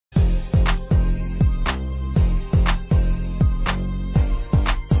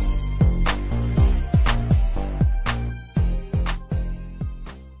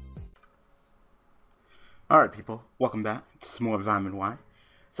Alright people, welcome back to some more Vitamin Y.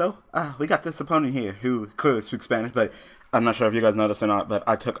 So, we got this opponent here who clearly speaks Spanish, but I'm not sure if you guys noticed or not, but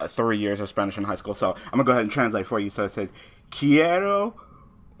I took 3 years of Spanish in high school, so I'm gonna go ahead and translate for you. So it says, Quiero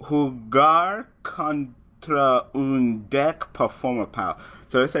jugar contra un deck performer pal.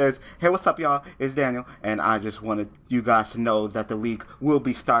 So it says, hey, what's up, y'all? It's Daniel, and I just wanted you guys to know that the league will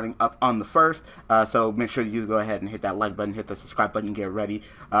be starting up on the 1st. So make sure you go ahead and hit that like button, hit the subscribe button, get ready.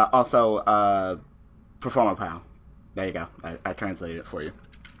 Performer pal. There you go. I translated it for you.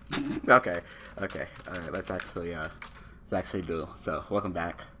 Okay. Alright, let's actually do. So, welcome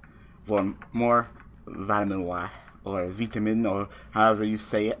back for more Vitamin Y, or vitamin, or however you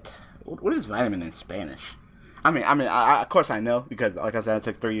say it. What is vitamin in Spanish? Of course I know, because like I said, I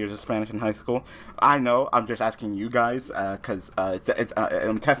took 3 years of Spanish in high school. I know. I'm just asking you guys, because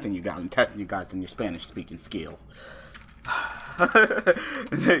I'm testing you guys. I'm testing you guys in your Spanish speaking skill.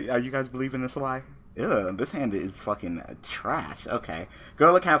 Are you guys believing this lie? Ew, this hand is fucking trash. Okay.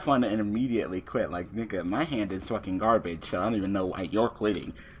 Go look, have fun, and immediately quit. Like, nigga, my hand is fucking garbage, so I don't even know why you're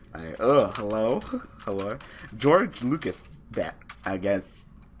quitting. Like, hello? Hello? George Lucas, I guess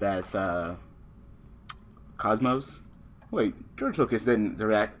that's, Cosmos? Wait, George Lucas didn't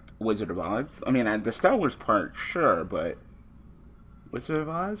direct Wizard of Oz? I mean, the Star Wars part, sure, but Wizard of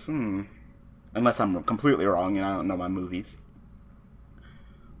Oz? Unless I'm completely wrong and I don't know my movies.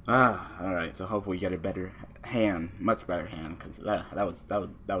 Alright, so hopefully we get a better hand, much better hand, because that was a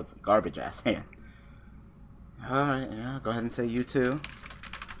garbage ass hand. Alright, yeah, go ahead and say you too.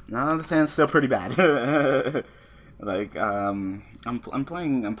 No, this hand's still pretty bad. Like, I'm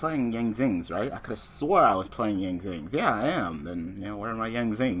playing Yang Zings, right? I could have swore I was playing Yang Zings. Yeah, I am. Then, you know, where are my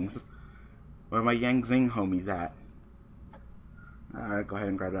Yang Zings? Where are my Yang Zing homies at? Alright, go ahead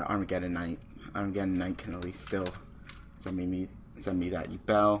and grab that Armageddon Knight. Armageddon Knight can at least still send me that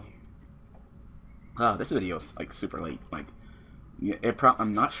Yubel. Oh, this video's like super late. Like,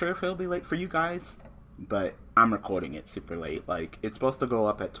 I'm not sure if it'll be late for you guys, but I'm recording it super late. Like, it's supposed to go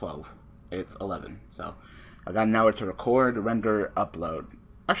up at 12. It's 11, so I got an hour to record, render, upload.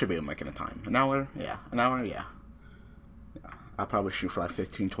 I should be able to make it in time. An hour? Yeah. An hour? Yeah. I'll probably shoot for like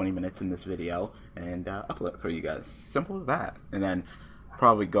 15-20 minutes in this video and upload it for you guys. Simple as that. And then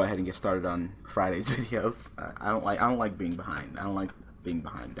probably go ahead and get started on Friday's videos. I don't like being behind. I don't like being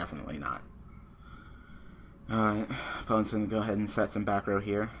behind. Definitely not. Alright, opponent's gonna go ahead and set some back row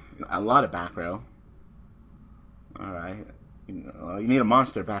here. A lot of back row. Alright. You need a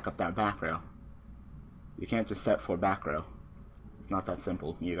monster to back up that back row. You can't just set for back row. It's not that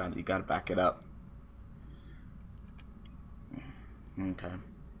simple. You gotta back it up. Okay.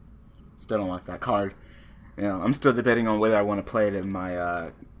 Still don't like that card. You know, I'm still debating on whether I want to play it in my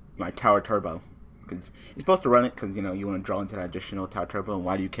my Tower Turbo, because you're supposed to run it because, you know, you want to draw into that additional Tower Turbo. And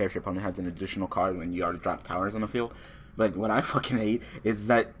why do you care if your opponent has an additional card when you already drop towers on the field? But what I fucking hate is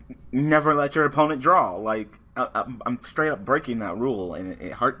that you never let your opponent draw. Like, I'm straight up breaking that rule, and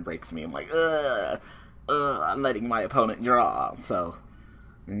it heartbreaks me. I'm like, I'm letting my opponent draw. So,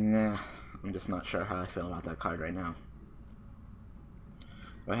 nah, I'm just not sure how I feel about that card right now.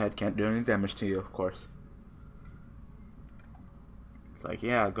 Go ahead, can't do any damage to you, of course. Like,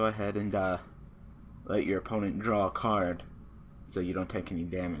 yeah, go ahead and let your opponent draw a card so you don't take any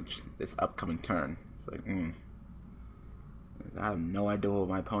damage this upcoming turn. It's like, I have no idea what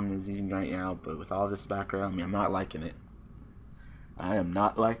my opponent is using right now, but with all this background, I mean, I'm not liking it. I am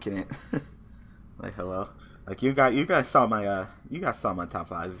not liking it. Like, hello? Like, you guys saw my top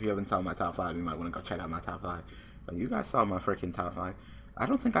 5. If you haven't saw my top 5, you might want to go check out my top 5. But you guys saw my freaking top 5. I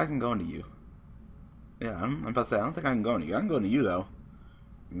don't think I can go into you. Yeah, I'm about to say, I don't think I can go into you. I can go into you, though.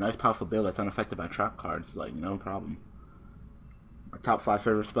 Nice powerful build that's unaffected by trap cards, like, no problem. My top 5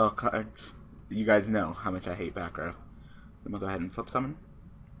 favorite spell cards. You guys know how much I hate back row. I'm gonna go ahead and flip summon.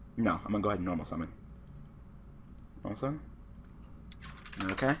 No, I'm gonna go ahead and normal summon. Normal summon?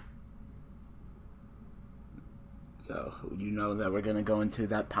 Okay. So, you know that we're gonna go into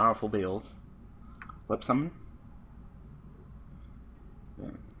that powerful build. Flip summon.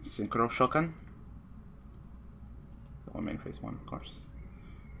 Synchro Shokan. Or main phase 1, of course.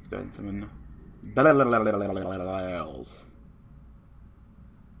 Let's go ahead and summon bells.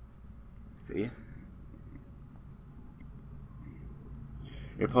 See?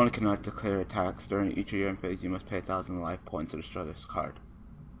 Your opponent cannot declare attacks during each of your phase. You must pay 1,000 life points to destroy this card.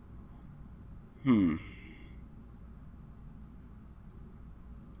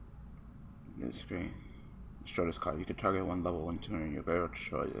 This screen. Destroy this card. You can target one level 1 tuner in your graveyard to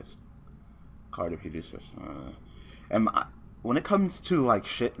destroy this card if you do so. When it comes to like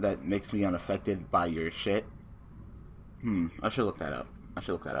shit that makes me unaffected by your shit, I should look that up.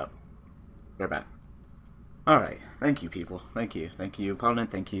 They're back. Alright, thank you, people. Thank you. Thank you,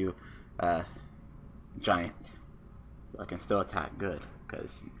 opponent. Thank you, giant. I can still attack. Good,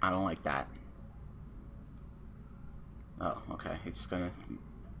 because I don't like that. Oh, okay. He's just gonna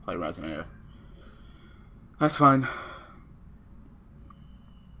play Resonator. That's fine.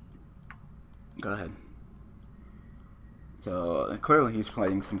 Go ahead. So, clearly he's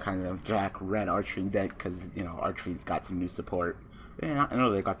playing some kind of Jack Red Archfiend deck, because, you know, Archfiend's got some new support. Yeah, I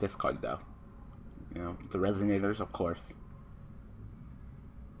know they got this card, though. You know, the Resonators, of course.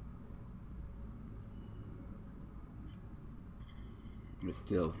 But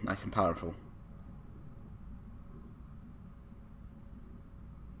still, nice and powerful.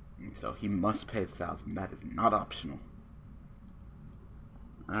 And so he must pay 1,000. That is not optional.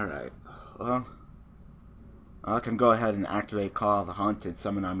 Alright. Well, I can go ahead and activate Call of the Haunted,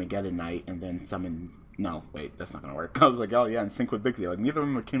 summon Armageddon Knight, and then summon... No, wait, that's not gonna work. I was like, oh yeah, and sync with Bixby. Like, neither of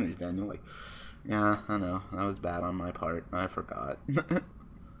them are tuners, Daniel. Like, yeah, I know. That was bad on my part. I forgot. I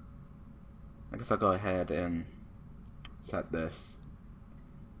guess I'll go ahead and set this.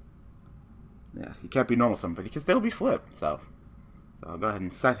 Yeah, he can't be normal summon, but he can still be flipped, so I'll go ahead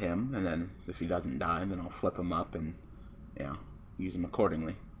and set him, and then if he doesn't die, then I'll flip him up and, you know, use him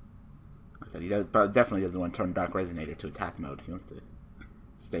accordingly. Like I said, he does, but definitely doesn't want to turn Dark Resonator to attack mode. He wants to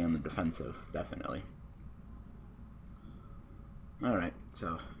stay on the defensive, definitely. Alright,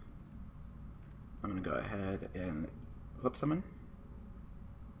 so I'm going to go ahead and flip summon.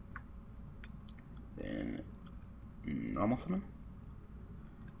 Then normal summon.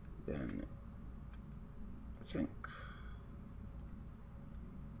 Then sync.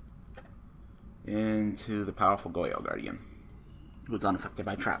 Into the powerful Goyo Guardian, who's unaffected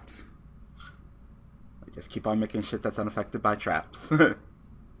by traps. I just keep on making shit that's unaffected by traps.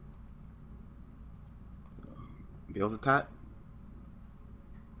 Deals attack.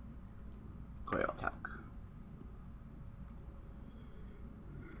 Goyo attack.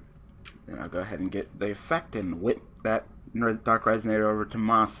 Then I'll go ahead and get the effect and whip that Dark Resonator over to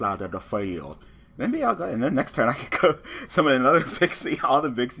my side of the field. Maybe I'll go, and then next turn I could go summon another Pixie. All the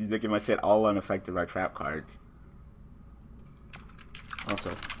Pixies making my shit all unaffected by trap cards.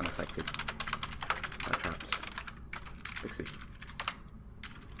 Also unaffected by traps. Pixie.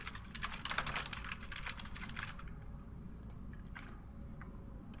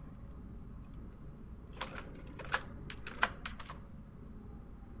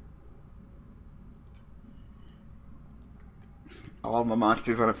 All my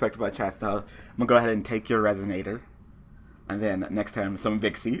monsters are unaffected by traps. Now I'm gonna go ahead and take your Resonator. And then next time summon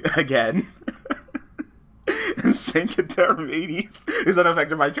Bixie again. And Sync your term 80s is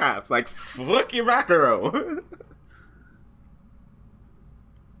unaffected by traps. Like, fuck your macro.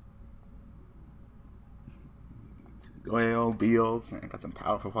 Well, Beals, I got some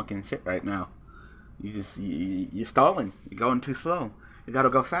powerful fucking shit right now. You're stalling. You're going too slow. You gotta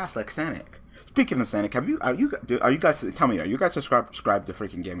go fast like Sanic. Speaking of Sanic, are you guys, tell me, are you guys subscribed to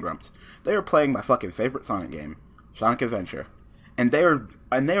freaking Game Grumps? They are playing my fucking favorite Sonic game, Sonic Adventure, and they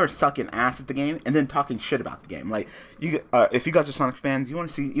are sucking ass at the game and then talking shit about the game. Like, if you guys are Sonic fans, you want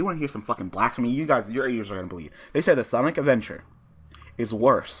to hear some fucking blasphemy, you guys, your ears are gonna believe. They said that Sonic Adventure is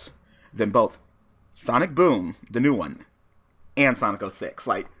worse than both Sonic Boom, the new one, and Sonic 06.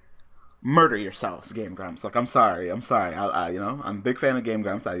 Like, murder yourselves, Game Grumps. Like, I'm sorry. You know, I'm a big fan of Game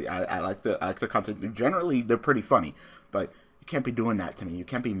Grumps. I like the content. Generally, they're pretty funny, but you can't be doing that to me. You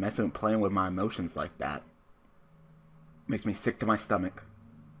can't be playing with my emotions like that. Makes me sick to my stomach.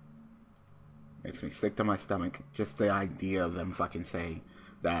 Just the idea of them fucking saying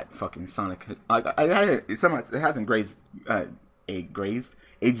that fucking Sonic. It hasn't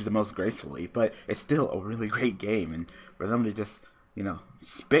aged the most gracefully, but it's still a really great game, and for them to just, you know,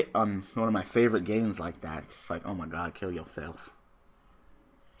 spit on one of my favorite games like that, it's like, oh my god, kill yourself.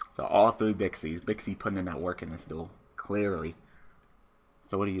 So all three Bixies. Bixie putting in that work in this duel, clearly.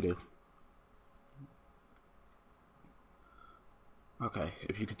 So what do you do? Okay,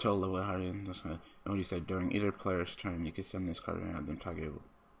 if you control level higher, that's gonna, and what you say, during either player's turn, you can send this card around and target.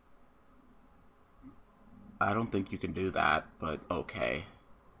 I don't think you can do that, but okay.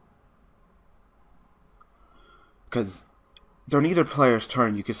 Because during either player's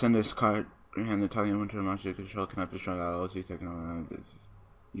turn, you can send this card and the target into a monster you control cannot destroy that LOC technology.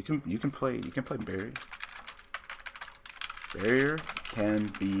 You can play Barrier. Barrier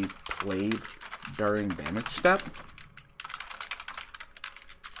can be played during damage step.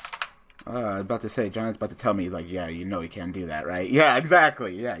 I'm about to say, John's about to tell me, like, yeah, you know you can't do that, right? Yeah,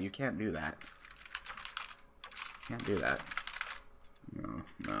 exactly. Yeah, you can't do that. Can't do that. No,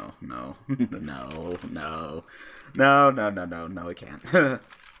 it can't.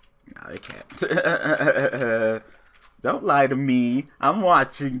 No, it can't. Don't lie to me. I'm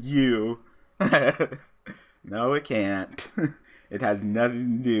watching you. No, it can't. It has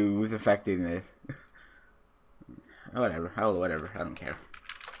nothing to do with affecting it. Whatever. Oh, whatever. I don't care.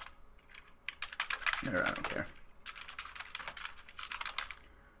 No, I don't care.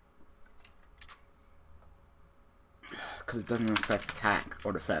 Because it doesn't affect attack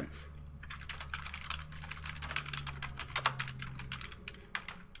or defense.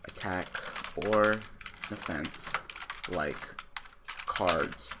 Attack or defense, like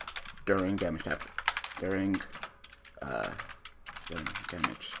cards during damage step, during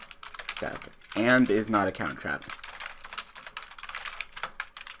damage step, and is not a count trap.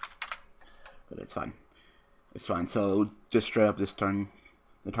 But it's fine. It's fine. So just straight up this turn,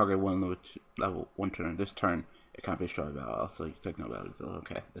 the target level 1 turn. This turn it can't be destroyed by all, so you take no damage.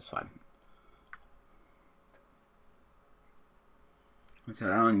 Okay, that's fine. I said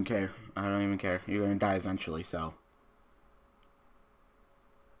I don't even care. I don't even care. You're gonna die eventually, so.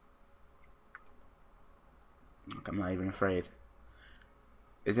 Look, I'm not even afraid.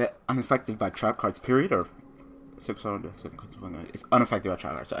 Is it unaffected by trap cards, period, or 600? It's unaffected by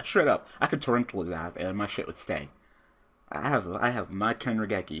trap cards. So straight up, I could torrential his ass and my shit would stay. I have my turn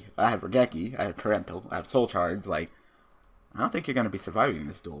Regeki. I have Regeki. I have torrential. I have soul charge. Like, I don't think you're gonna be surviving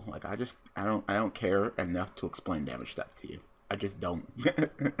this duel. Like, I don't care enough to explain damage step to you. I just don't.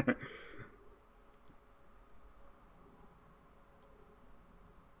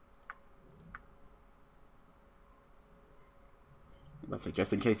 Let's say,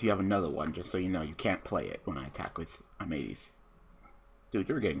 just in case you have another one, just so you know, you can't play it when I attack with Armades. Dude,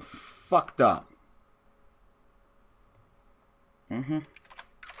 you're getting fucked up. Oh,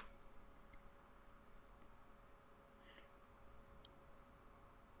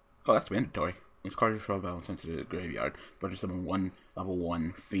 that's mandatory. This card is short balance into the graveyard, but just summon one level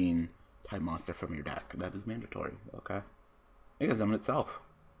 1 fiend type monster from your deck. That is mandatory, okay? It can summon itself.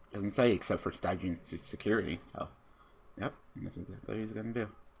 It doesn't say except for staggering security, so. Yep, and this is exactly what he's gonna do.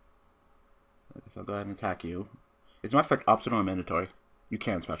 I guess I'll go ahead and attack you. Is my effect optional or mandatory? You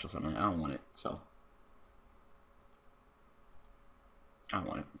can special summon it. I don't want it, so. I don't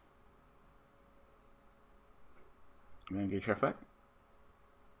want it. I'm gonna get your effect.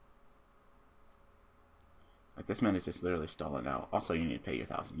 Like, this man is just literally stalling out. Also, you need to pay your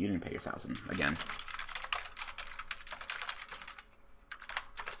 1,000. You didn't pay your 1,000 again.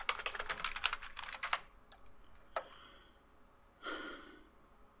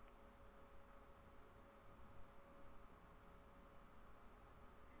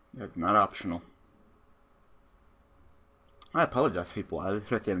 It's not optional. I apologize, people. I was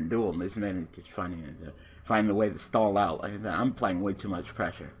just in a duel, and this man is just finding a way to stall out. Like I said, I'm applying way too much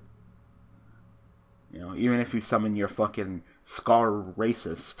pressure. You know, even if you summon your fucking Scar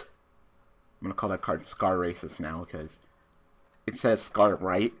Racist, I'm gonna call that card Scar Racist now because it says Scar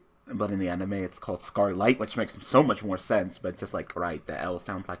Right, but in the anime it's called Scar Light, which makes so much more sense. But just like right, the L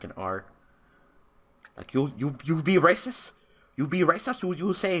sounds like an R. Like you be racist? You be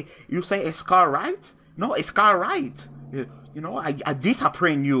racist? You say a Scar Right? No, a Scar Right. You know, I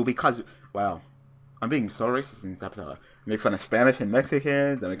disapprove you because, well, I'm being so racist in this episode. I make fun of Spanish and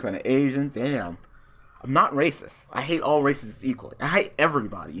Mexicans. I make fun of Asians. Damn. I'm not racist. I hate all races equally. I hate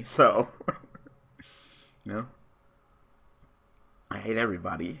everybody, so. You know? I hate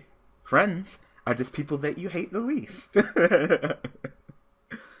everybody. Friends are just people that you hate the least.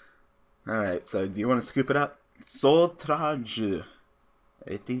 Alright, so do you want to scoop it up? Soltrage.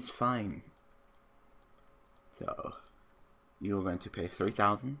 It is fine. So, you're going to pay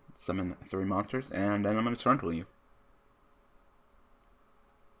 3,000, summon 3 monsters, and then I'm going to torrential you.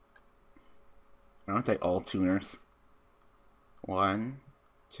 I'm going to take all tuners. 1,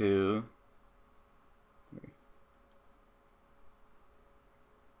 2, 3.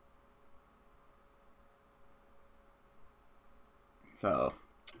 So,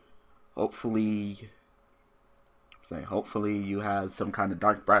 hopefully you have some kind of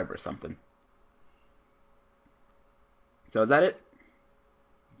dark bribe or something. So is that it?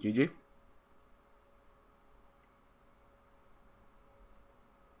 GG?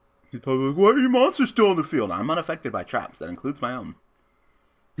 He's probably like, why are your monsters still on the field? I'm unaffected by traps. That includes my own.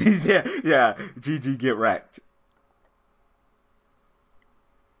 yeah. GG, get wrecked.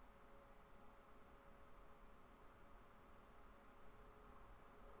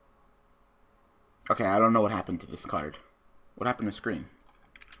 Okay, I don't know what happened to this card. What happened to screen?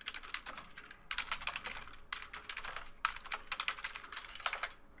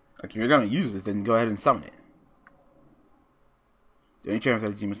 Like, if you're gonna use it, then go ahead and summon it. The only chance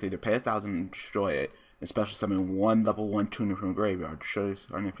is you must either pay 1,000 and destroy it, and special summon one level 1 tuner from graveyard. Shows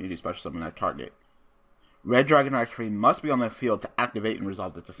our infinity special summon that target. Red Dragon Archfiend must be on the field to activate and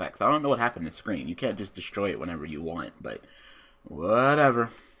resolve its effects. I don't know what happened to the screen. You can't just destroy it whenever you want, but whatever.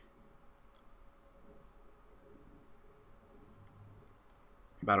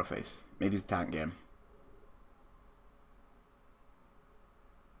 Battle phase. Maybe it's attack again.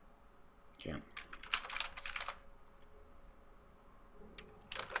 Can't.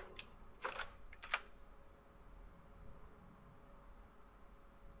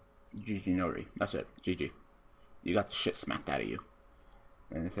 GG Nori. That's it. GG. You got the shit smacked out of you.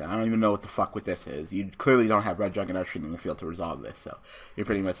 And I don't even know what the fuck what this is. You clearly don't have Red Dragon Archfiend in the field to resolve this, so you're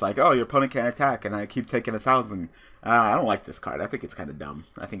pretty much like, oh, your opponent can't attack, and I keep taking 1,000. I don't like this card. I think it's kind of dumb.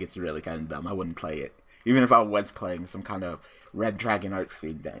 I think it's really kind of dumb. I wouldn't play it. Even if I was playing some kind of Red Dragon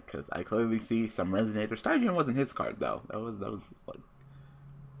Archfiend deck, because I clearly see some Resonator. Stygian wasn't his card, though. That was like...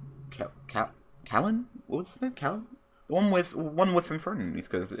 Callan? What was his name? Callan? The one with Infernities,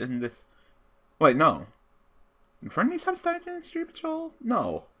 because in this... Wait, no. Infernities have Stygian and Street Patrol?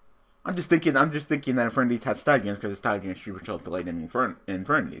 No. I'm just thinking that Infernities had Stygians because Stygian and Street Patrol played in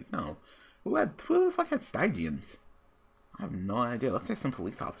Infernities. No. Who the fuck had Stygians? I have no idea. Looks like some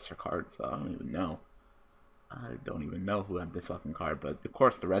police officer cards, so I don't even know. I don't even know who had this fucking card, but of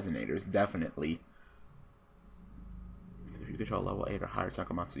course the Resonators, definitely. If you control level 8 or higher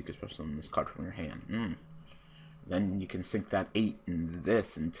Psycho Monster, you can special summon this card from your hand. Then you can sink that 8 and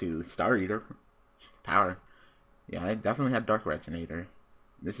this into Star Eater. Power. Yeah, I definitely had Dark Resonator.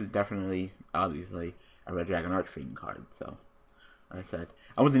 This is definitely, obviously, a Red Dragon Archfiend card, so... Like I said,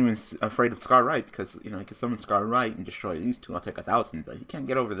 I wasn't even afraid of Scar Right, because, you know, you can summon Scar Right and destroy these two, I'll take 1,000, but you can't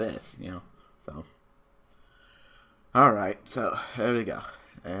get over this, you know, so... Alright, so, there we go.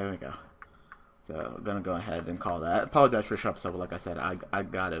 There we go. So, I'm gonna go ahead and call that. Apologize for shop stuff, like I said, I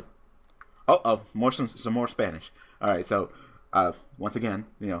got it. Oh, some more Spanish. Alright, so, once again,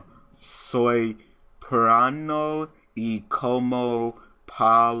 you know, soy Prano y como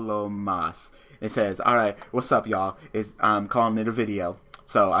palomas. It says, alright, what's up, y'all? I'm calling it a video.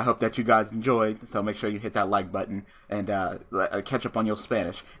 So I hope that you guys enjoyed. So make sure you hit that like button and catch up on your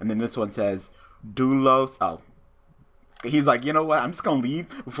Spanish. And then this one says, Dulos. Oh. He's like, you know what? I'm just going to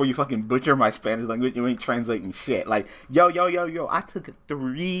leave before you fucking butcher my Spanish language. You ain't translating shit. Like, yo. I took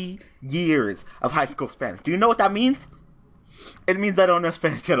 3 years of high school Spanish. Do you know what that means? It means I don't know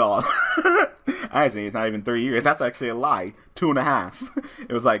Spanish at all. Actually, it's not even 3 years. That's actually a lie. 2.5.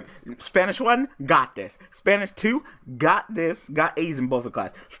 It was like, Spanish 1, got this. Spanish 2, got this. Got A's in both the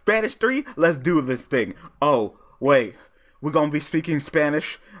class. Spanish 3, let's do this thing. Oh, wait. We're going to be speaking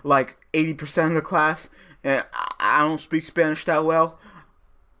Spanish like 80% of the class. And I don't speak Spanish that well.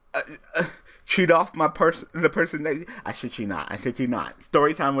 Cheat off the person that... I shit you not. I shit you not.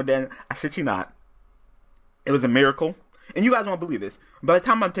 Story time with Dan. I shit you not. It was a miracle. And you guys won't believe this. By the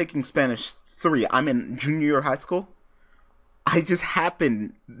time I'm taking Spanish 3, I'm in junior year of high school.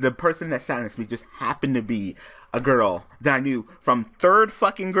 The person that sat next to me just happened to be a girl that I knew from 3rd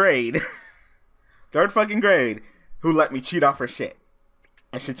fucking grade. 3rd fucking grade, who let me cheat off her shit.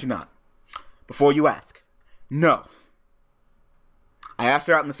 I shit you not. Before you ask. No. I asked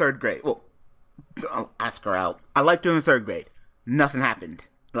her out in the 3rd grade. Well, I'll ask her out. I liked her in the 3rd grade. Nothing happened.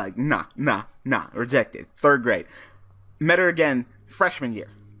 Like, nah. Rejected. 3rd grade. Met her again freshman year.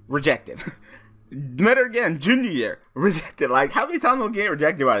 Rejected. Met her again junior year. Rejected. Like, how many times will get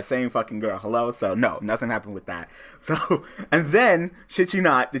rejected by the same fucking girl? Hello? So, no, nothing happened with that. So, and then, shit you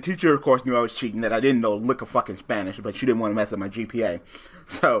not, the teacher, of course, knew I was cheating, that I didn't know a lick of fucking Spanish, but she didn't want to mess up my GPA.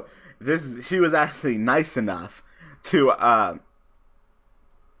 So, she was actually nice enough to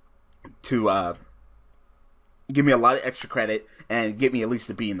give me a lot of extra credit and get me at least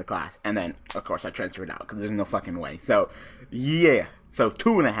a B in the class. And then, of course, I transferred out because there's no fucking way. So, yeah. So,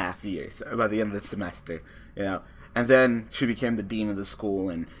 2.5 years by the end of the semester, you know. And then she became the dean of the school,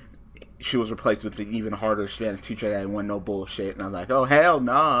 and she was replaced with an even harder Spanish teacher that didn't want no bullshit. And I was like, oh, hell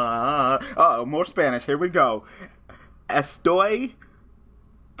nah. Oh, more Spanish. Here we go. Estoy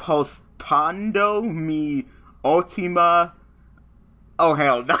postando mi última... Oh,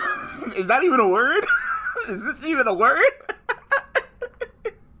 hell no. Is that even a word? Is this even a word?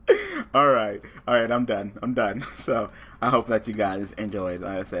 Alright, I'm done. So, I hope that you guys enjoyed.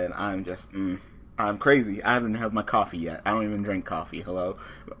 Like I said, I'm just, I'm crazy. I haven't had my coffee yet. I don't even drink coffee, hello?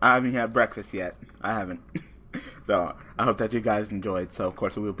 I haven't had breakfast yet. I haven't. So, I hope that you guys enjoyed. So, of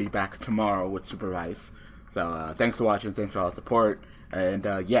course, we'll be back tomorrow with Supervise. So, thanks for watching. Thanks for all the support. And,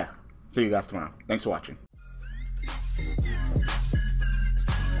 yeah, see you guys tomorrow. Thanks for watching.